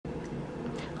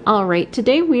Alright,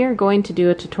 today we are going to do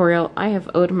a tutorial. I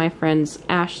have owed my friends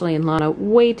Ashley and Lana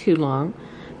way too long.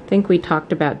 I think we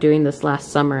talked about doing this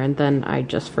last summer and then I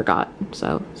just forgot.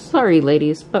 So, sorry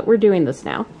ladies, but we're doing this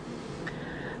now.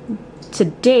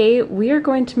 Today we are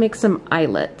going to make some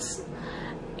eyelets.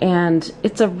 And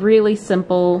it's a really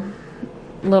simple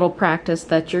little practice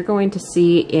that you're going to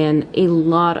see in a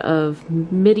lot of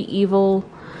medieval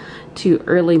to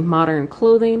early modern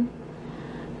clothing.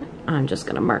 I'm just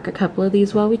going to mark a couple of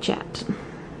these while we chat.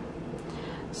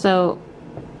 So,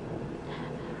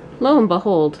 lo and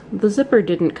behold, the zipper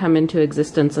didn't come into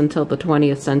existence until the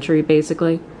 20th century,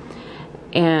 basically.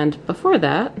 And before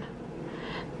that,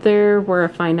 there were a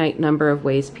finite number of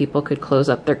ways people could close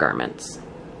up their garments.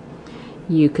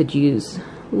 You could use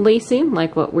lacing,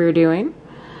 like what we're doing.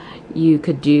 You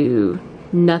could do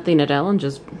nothing at all and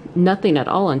just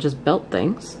belt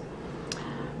things.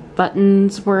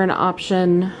 Buttons were an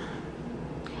option.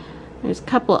 There's a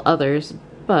couple others,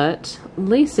 but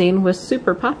lacing was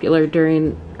super popular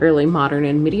during early modern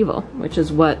and medieval, which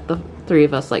is what the three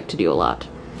of us like to do a lot.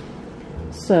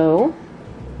 So,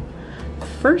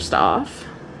 first off,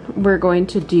 we're going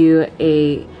to do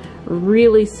a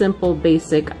really simple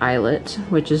basic eyelet,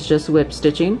 which is just whip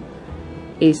stitching.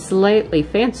 A slightly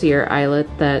fancier eyelet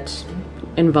that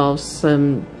involves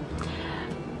some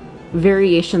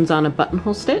variations on a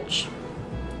buttonhole stitch.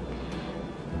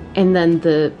 And then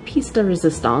the piece de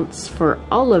resistance for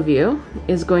all of you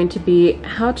is going to be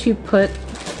how to put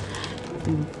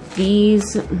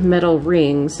these metal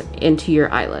rings into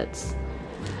your eyelets.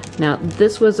 Now,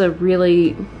 this was a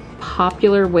really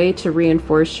popular way to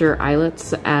reinforce your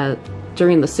eyelets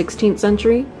during the 16th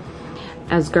century,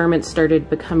 as garments started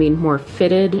becoming more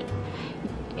fitted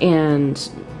and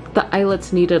the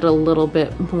eyelets needed a little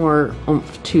bit more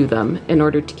oomph to them in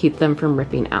order to keep them from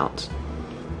ripping out.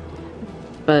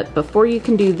 But before you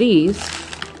can do these,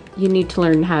 you need to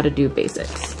learn how to do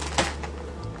basics.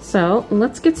 So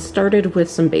let's get started with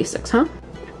some basics, huh?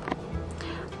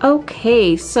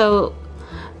 Okay, so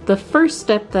the first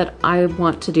step that I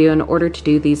want to do in order to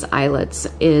do these eyelets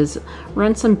is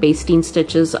run some basting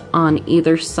stitches on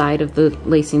either side of the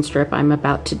lacing strip I'm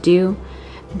about to do.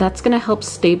 That's going to help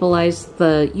stabilize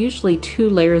the usually 2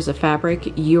 layers of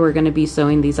fabric you are going to be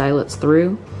sewing these eyelets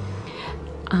through.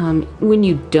 When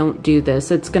you don't do this,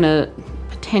 it's going to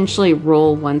potentially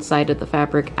roll one side of the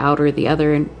fabric out or the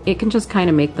other, and it can just kind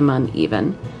of make them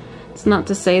uneven. It's not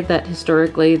to say that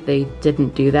historically they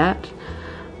didn't do that,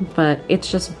 but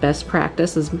it's just best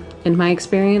practice in my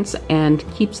experience and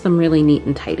keeps them really neat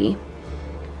and tidy.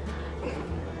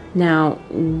 Now,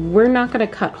 we're not going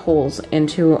to cut holes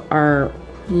into our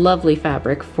lovely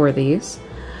fabric for these.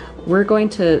 We're going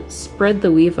to spread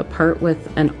the weave apart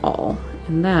with an awl,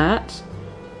 and that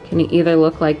can either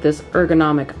look like this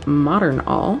ergonomic modern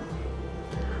awl,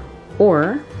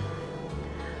 or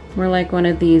more like one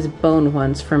of these bone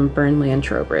ones from Burnley and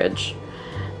Trowbridge.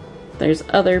 There's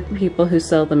other people who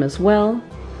sell them as well,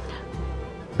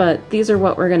 but these are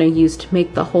what we're going to use to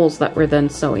make the holes that we're then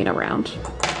sewing around.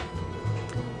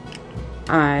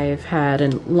 I've had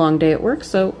a long day at work,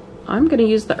 so I'm going to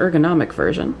use the ergonomic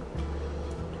version.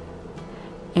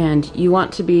 And you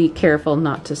want to be careful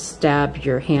not to stab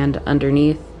your hand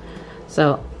underneath.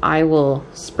 So I will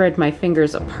spread my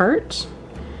fingers apart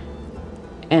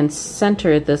and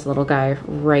center this little guy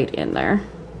right in there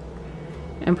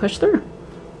and push through.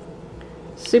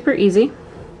 Super easy.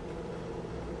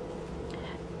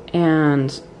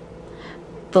 And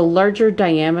the larger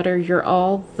diameter your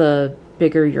awl, the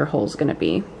bigger your hole's going to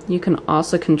be. You can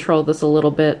also control this a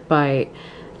little bit by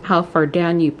how far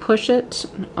down you push it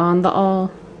on the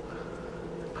awl.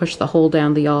 Push the hole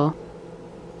down the awl.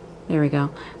 There we go.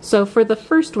 So for the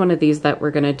first one of these that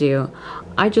we're going to do,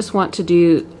 I just want to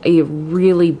do a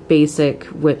really basic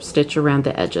whip stitch around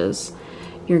the edges.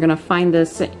 You're going to find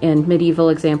this in medieval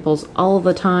examples all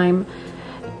the time,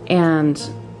 and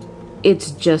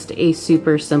it's just a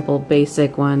super simple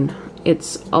basic one.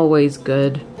 It's always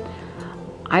good.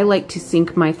 I like to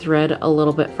sink my thread a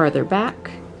little bit farther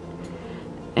back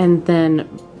and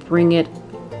then bring it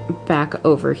back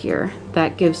over here.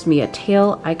 That gives me a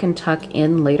tail I can tuck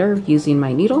in later using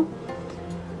my needle.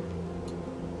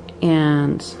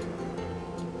 And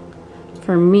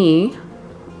for me,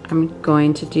 I'm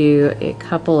going to do a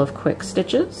couple of quick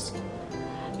stitches.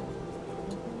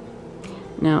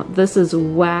 Now this is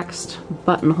waxed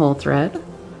buttonhole thread,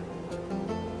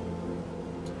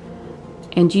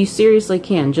 and you seriously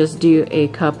can just do a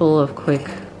couple of quick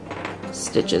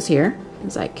stitches here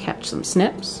as I catch some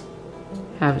snips.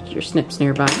 Have your snips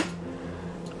nearby.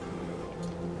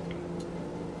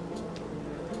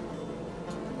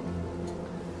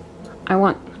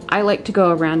 I like to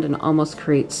go around and almost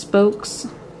create spokes,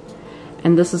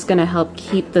 and this is going to help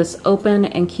keep this open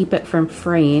and keep it from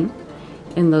fraying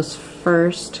in those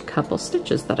first couple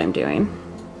stitches that I'm doing.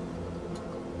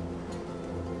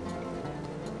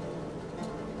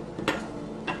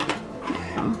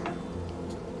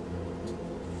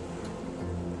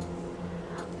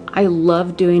 I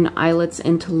love doing eyelets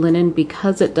into linen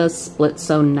because it does split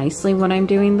so nicely when I'm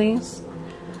doing these.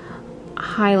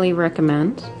 Highly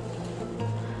recommend.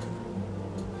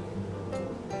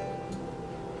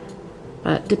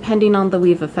 But depending on the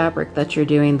weave of fabric that you're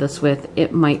doing this with,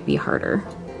 it might be harder.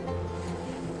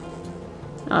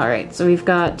 Alright, so we've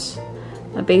got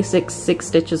a basic 6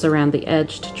 stitches around the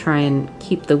edge to try and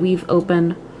keep the weave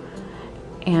open.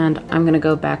 And I'm going to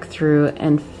go back through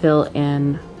and fill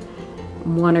in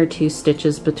 1 or 2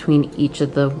 stitches between each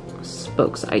of the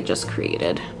spokes I just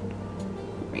created.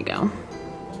 There we go.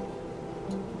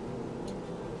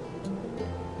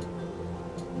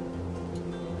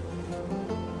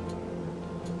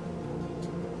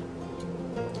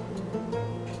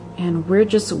 And we're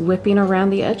just whipping around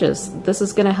the edges. This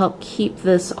is going to help keep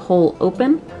this hole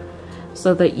open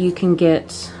so that you can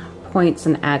get points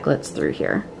and aglets through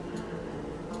here.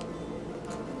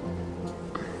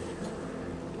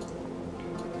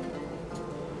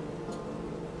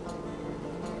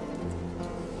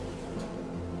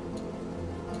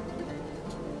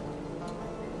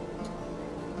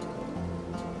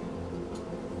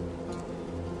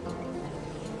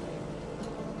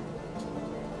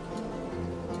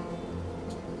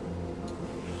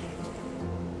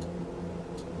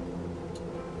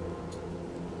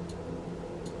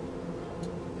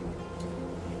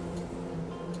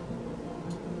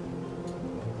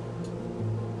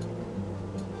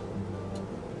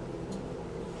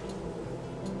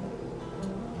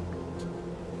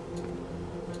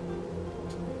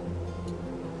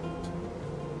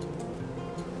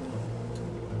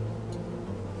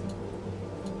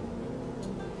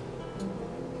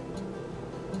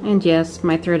 And yes,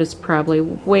 my thread is probably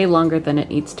way longer than it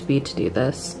needs to be to do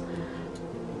this,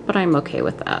 but I'm okay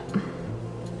with that.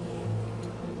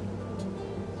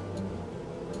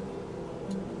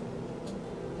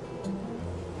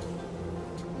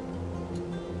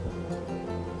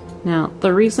 Now,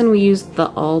 the reason we used the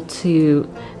awl to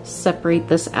separate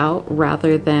this out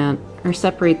rather than, or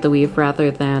separate the weave rather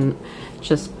than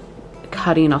just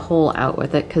cutting a hole out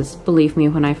with it, because believe me,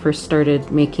 when I first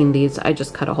started making these, I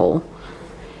just cut a hole,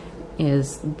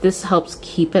 is this helps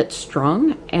keep it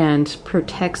strong and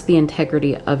protects the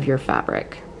integrity of your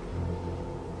fabric.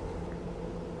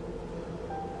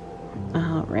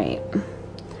 All right,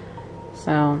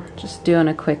 so just doing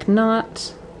a quick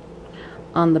knot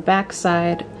on the back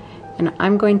side, and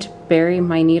I'm going to bury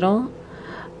my needle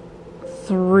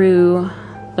through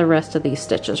the rest of these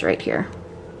stitches right here.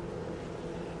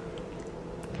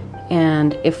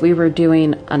 And if we were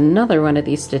doing another one of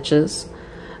these stitches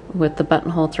with the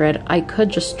buttonhole thread, I could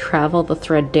just travel the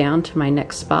thread down to my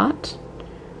next spot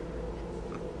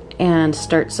and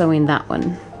start sewing that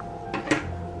one.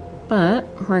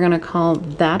 But we're gonna call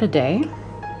that a day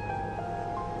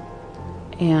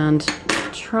and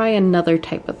try another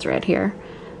type of thread here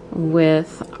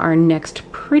with our next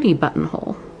pretty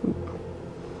buttonhole.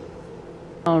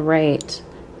 All right,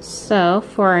 so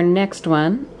for our next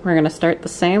one, we're gonna start the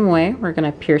same way. We're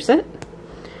gonna pierce it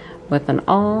with an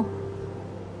awl.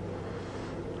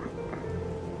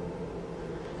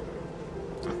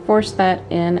 Force that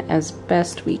in as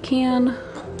best we can.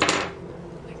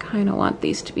 I kind of want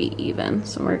these to be even,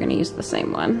 so we're going to use the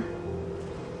same one.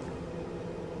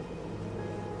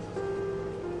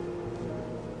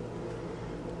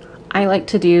 I like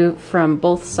to do from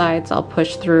both sides. I'll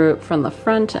push through from the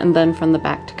front and then from the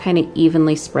back to kind of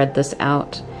evenly spread this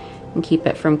out and keep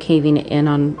it from caving in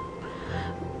on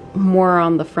more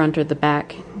on the front or the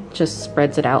back. Just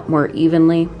spreads it out more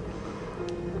evenly.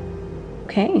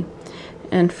 Okay.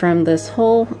 And from this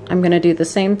hole, I'm going to do the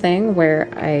same thing where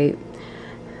I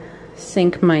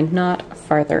sink my knot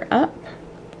farther up.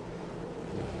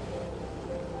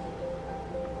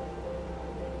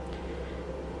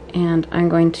 And I'm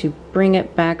going to bring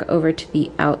it back over to the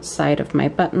outside of my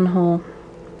buttonhole,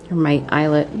 or my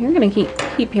eyelet. You're going to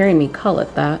keep hearing me call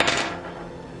it that.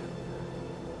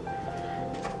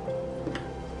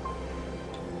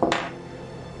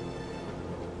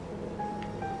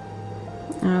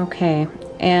 Okay,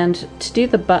 and to do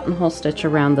the buttonhole stitch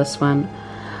around this one,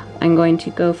 I'm going to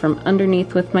go from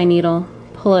underneath with my needle,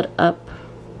 pull it up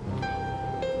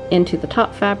into the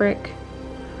top fabric,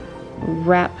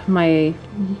 wrap my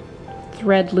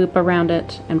thread loop around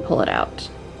it, and pull it out.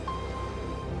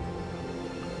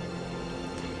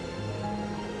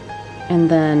 And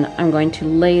then I'm going to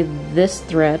lay this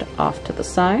thread off to the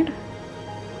side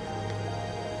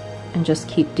and just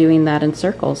keep doing that in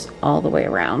circles all the way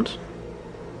around.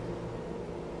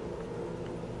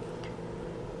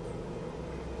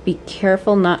 Be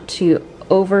careful not to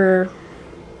over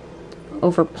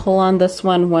pull on this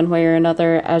one way or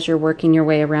another as you're working your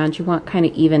way around. You want kind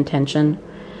of even tension,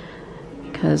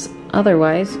 because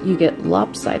otherwise you get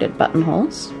lopsided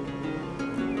buttonholes.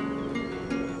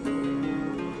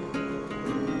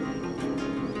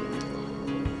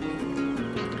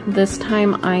 This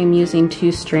time I'm using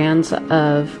 2 strands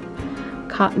of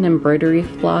cotton embroidery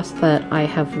floss that I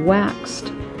have waxed.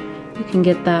 You can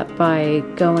get that by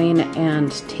going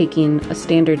and taking a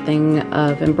standard thing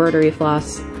of embroidery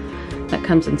floss that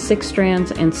comes in 6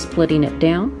 strands and splitting it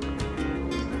down.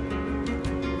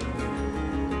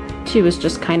 2 is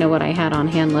just kind of what I had on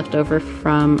hand left over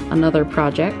from another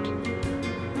project,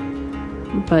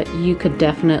 but you could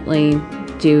definitely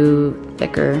do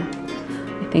thicker.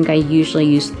 I think I usually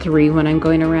use 3 when I'm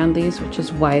going around these, which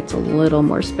is why it's a little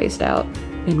more spaced out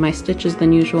in my stitches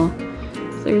than usual.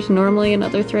 There's normally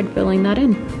another thread filling that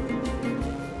in.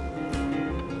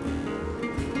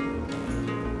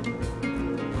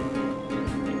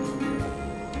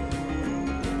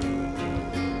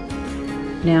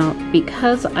 Now,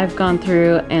 because I've gone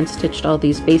through and stitched all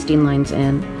these basting lines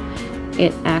in,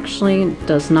 it actually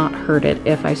does not hurt it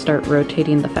if I start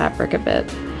rotating the fabric a bit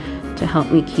to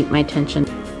help me keep my tension.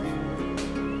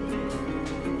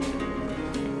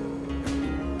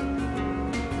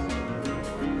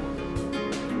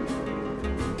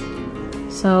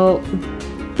 So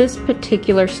this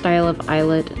particular style of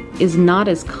eyelet is not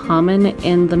as common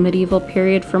in the medieval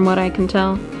period from what I can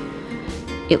tell.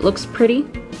 It looks pretty,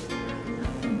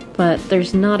 but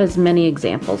there's not as many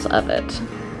examples of it.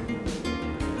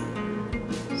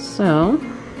 So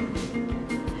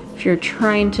if you're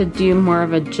trying to do more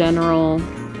of a general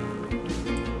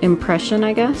impression,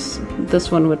 I guess, this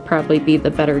one would probably be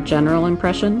the better general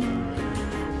impression.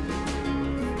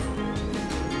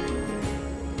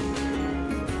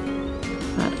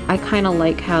 I kind of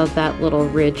like how that little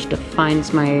ridge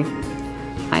defines my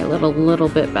eyelet a little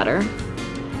bit better.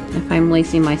 If I'm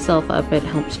lacing myself up, it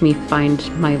helps me find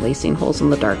my lacing holes in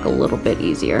the dark a little bit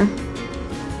easier.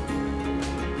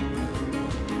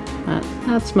 But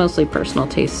that's mostly personal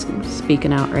taste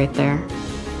speaking out right there.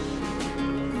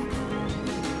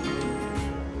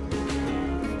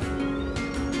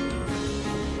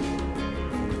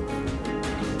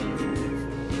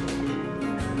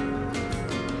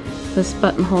 This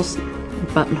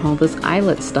this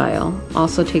eyelet style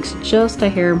also takes just a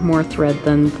hair more thread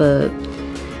than the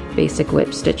basic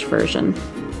whip stitch version,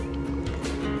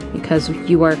 because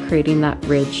you are creating that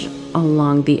ridge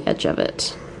along the edge of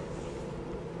it.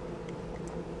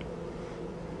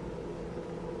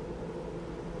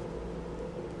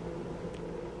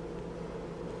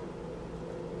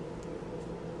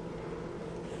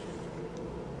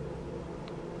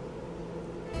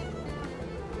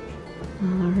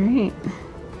 All right.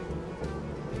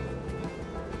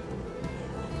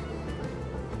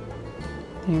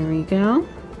 There we go.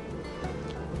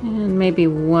 And maybe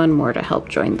one more to help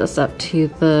join this up to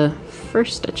the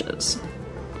first stitches.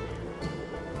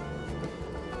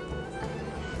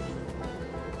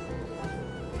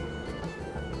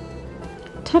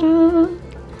 Ta-da!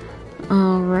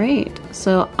 All right,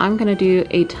 so I'm gonna do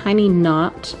a tiny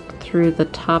knot through the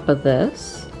top of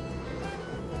this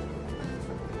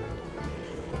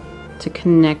to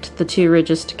connect the 2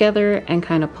 ridges together and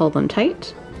kind of pull them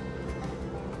tight.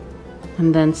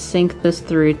 And then sink this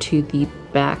through to the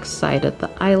back side of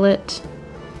the eyelet.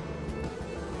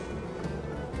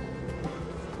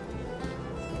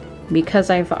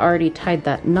 Because I've already tied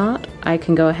that knot, I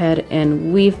can go ahead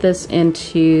and weave this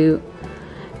into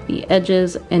the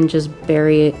edges and just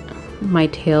bury my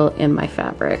tail in my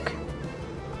fabric.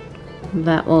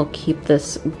 That will keep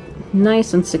this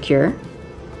nice and secure,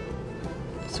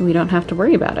 so we don't have to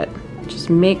worry about it. Just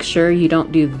make sure you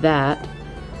don't do that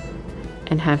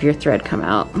and have your thread come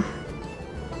out.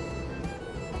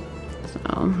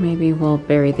 So maybe we'll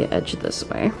bury the edge this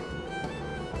way.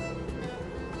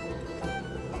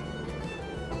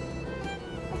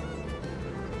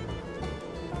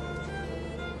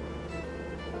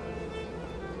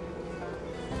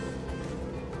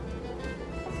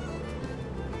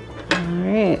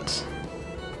 Alright.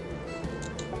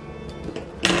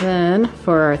 Then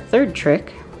for our third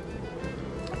trick,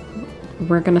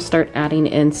 we're gonna start adding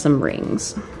in some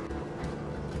rings.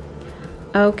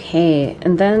 Okay,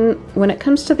 and then when it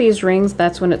comes to these rings,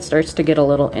 that's when it starts to get a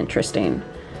little interesting.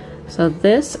 So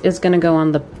this is gonna go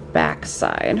on the back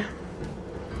side.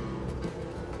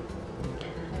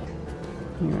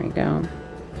 Here we go.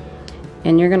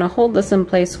 And you're gonna hold this in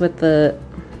place with the,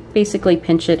 basically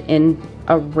pinch it in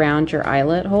around your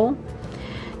eyelet hole.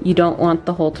 You don't want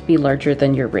the hole to be larger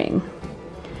than your ring.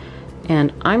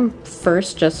 And I'm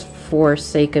first, just for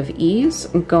sake of ease,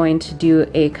 going to do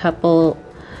a couple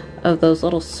of those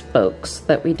little spokes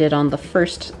that we did on the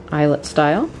first eyelet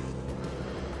style,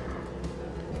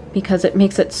 because it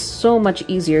makes it so much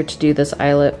easier to do this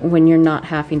eyelet when you're not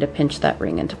having to pinch that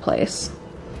ring into place.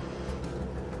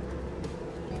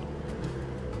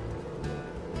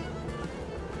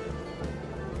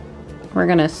 We're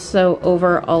gonna sew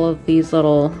over all of these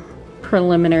little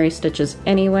preliminary stitches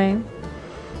anyway.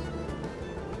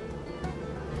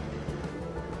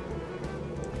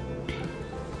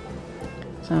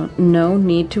 So no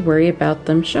need to worry about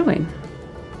them showing.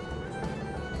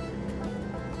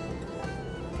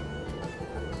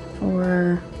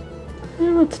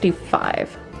 Let's do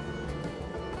 5.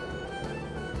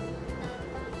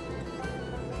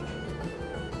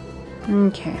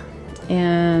 Okay,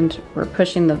 and we're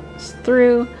pushing this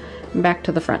through and back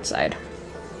to the front side.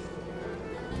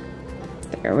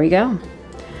 There we go.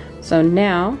 So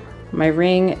now my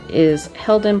ring is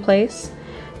held in place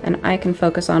and I can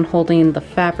focus on holding the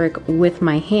fabric with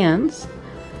my hands,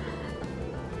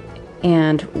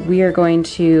 and we are going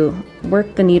to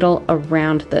work the needle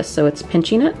around this so it's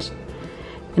pinching it,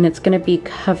 and it's going to be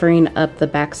covering up the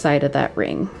back side of that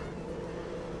ring.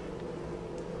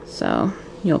 So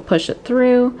you'll push it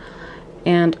through,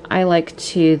 and I like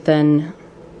to then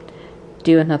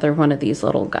do another one of these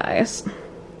little guys.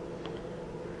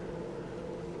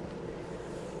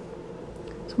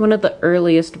 It's one of the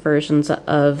earliest versions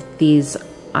of these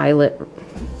eyelet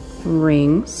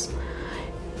rings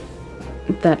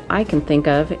that I can think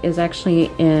of is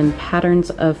actually in Patterns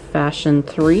of Fashion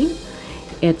 3.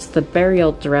 It's the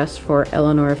burial dress for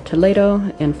Elenora of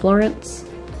Toledo in Florence.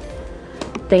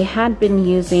 They had been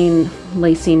using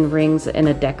lacing rings in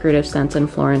a decorative sense in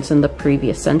Florence in the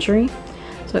previous century,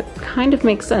 so it kind of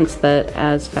makes sense that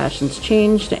as fashions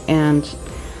changed and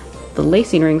the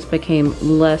lacing rings became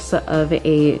less of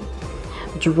a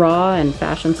draw and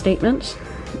fashion statement,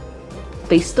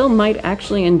 they still might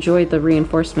actually enjoy the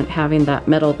reinforcement having that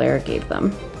metal there gave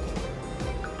them.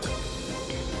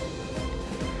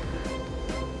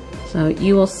 So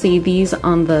you will see these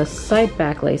on the side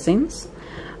back lacings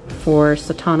for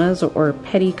sotanas or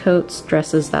petticoats,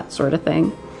 dresses, that sort of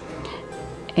thing.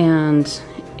 And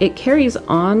it carries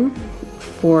on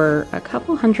for a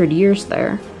couple hundred years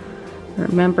there. I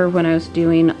remember when I was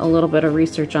doing a little bit of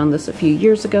research on this a few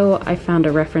years ago, I found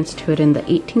a reference to it in the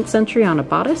 18th century on a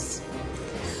bodice.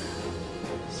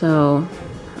 So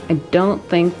I don't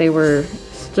think they were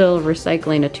still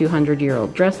recycling a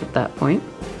 200-year-old dress at that point.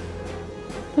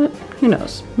 But who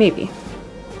knows, maybe.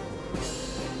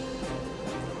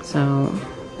 So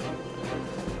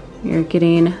you're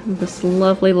getting this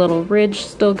lovely little ridge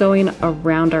still going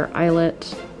around our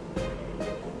eyelet.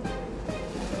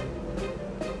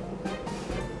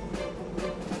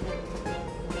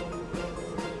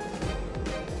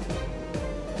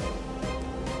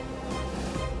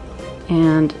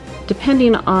 And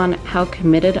depending on how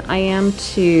committed I am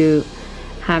to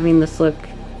having this look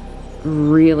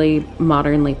really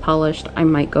modernly polished, I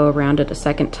might go around it a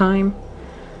second time.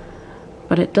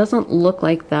 But it doesn't look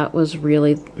like that was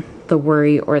really the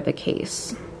worry or the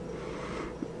case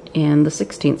in the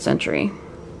 16th century.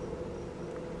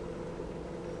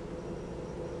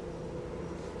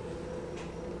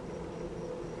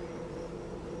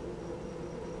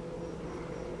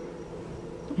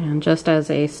 And just as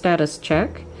a status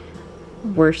check,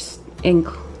 we're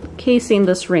encasing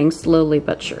this ring slowly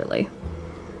but surely.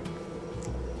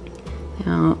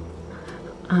 Now,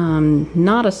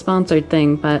 not a sponsored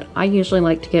thing, but I usually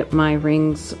like to get my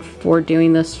rings for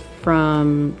doing this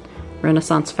from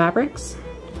Renaissance Fabrics.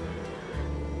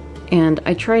 And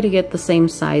I try to get the same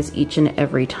size each and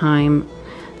every time.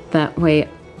 That way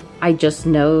I just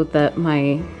know that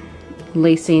my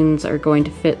lacings are going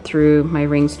to fit through my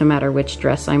rings no matter which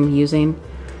dress I'm using.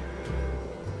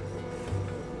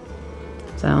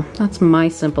 So that's my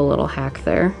simple little hack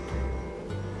there.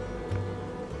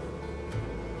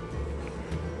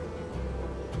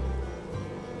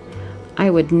 I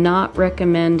would not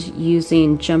recommend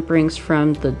using jump rings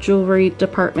from the jewelry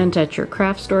department at your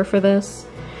craft store for this.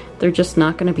 They're just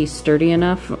not going to be sturdy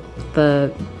enough.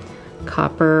 The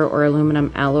copper or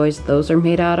aluminum alloys those are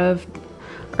made out of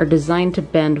are designed to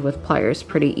bend with pliers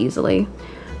pretty easily,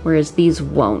 whereas these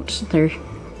won't.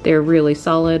 They're really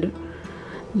solid,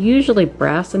 usually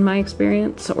brass in my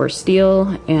experience, or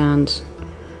steel, and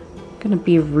gonna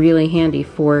be really handy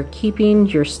for keeping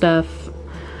your stuff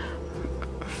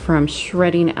from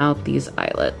shredding out these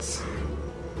eyelets.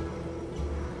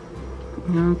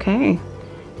 Okay,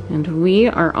 and we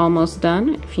are almost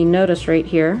done. If you notice right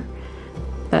here,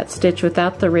 that stitch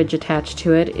without the ridge attached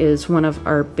to it is one of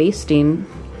our basting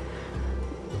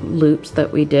loops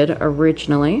that we did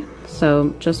originally.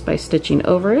 So just by stitching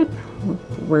over it,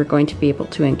 we're going to be able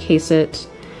to encase it,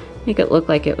 make it look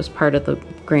like it was part of the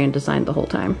grand design the whole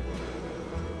time.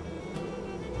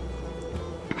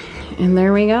 And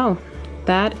there we go.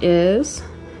 That is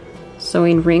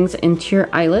sewing rings into your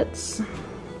eyelets.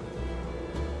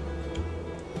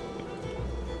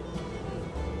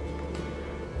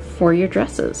 For your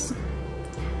dresses.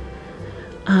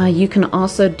 You can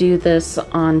also do this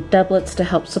on doublets to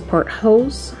help support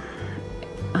hose.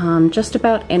 Just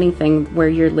about anything where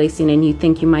you're lacing and you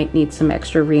think you might need some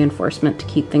extra reinforcement to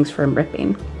keep things from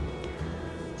ripping.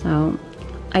 So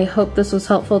I hope this was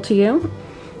helpful to you.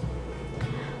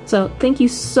 So thank you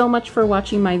so much for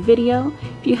watching my video.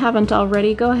 If you haven't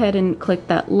already, go ahead and click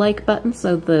that like button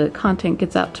so the content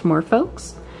gets out to more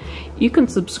folks. You can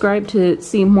subscribe to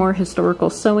see more historical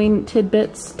sewing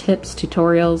tidbits, tips,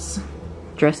 tutorials,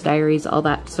 dress diaries, all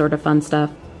that sort of fun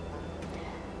stuff.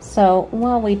 So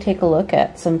while we take a look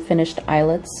at some finished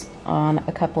eyelets on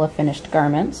a couple of finished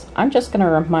garments, I'm just going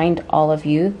to remind all of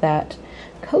you that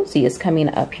Cozy is coming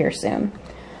up here soon.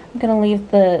 I'm going to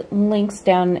leave the links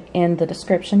down in the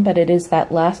description, but it is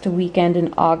that last weekend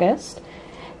in August,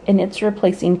 and it's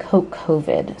replacing Coat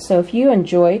COVID. So if you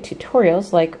enjoy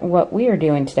tutorials like what we are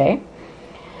doing today,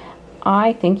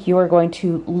 I think you are going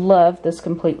to love this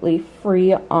completely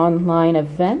free online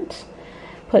event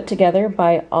put together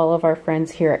by all of our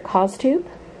friends here at CosTube.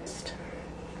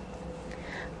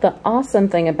 The awesome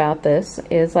thing about this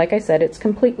is, like I said, it's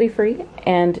completely free,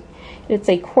 and it's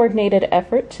a coordinated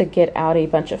effort to get out a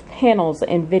bunch of panels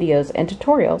and videos and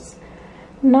tutorials,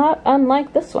 not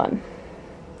unlike this one.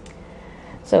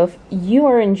 So if you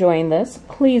are enjoying this,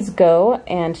 please go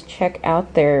and check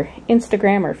out their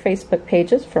Instagram or Facebook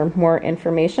pages for more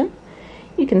information.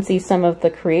 You can see some of the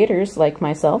creators like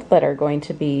myself that are going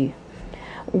to be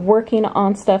working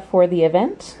on stuff for the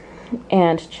event,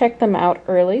 and check them out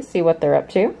early, see what they're up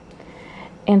to.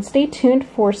 And stay tuned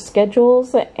for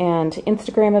schedules and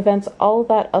Instagram events, all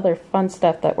that other fun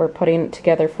stuff that we're putting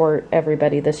together for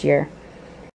everybody this year.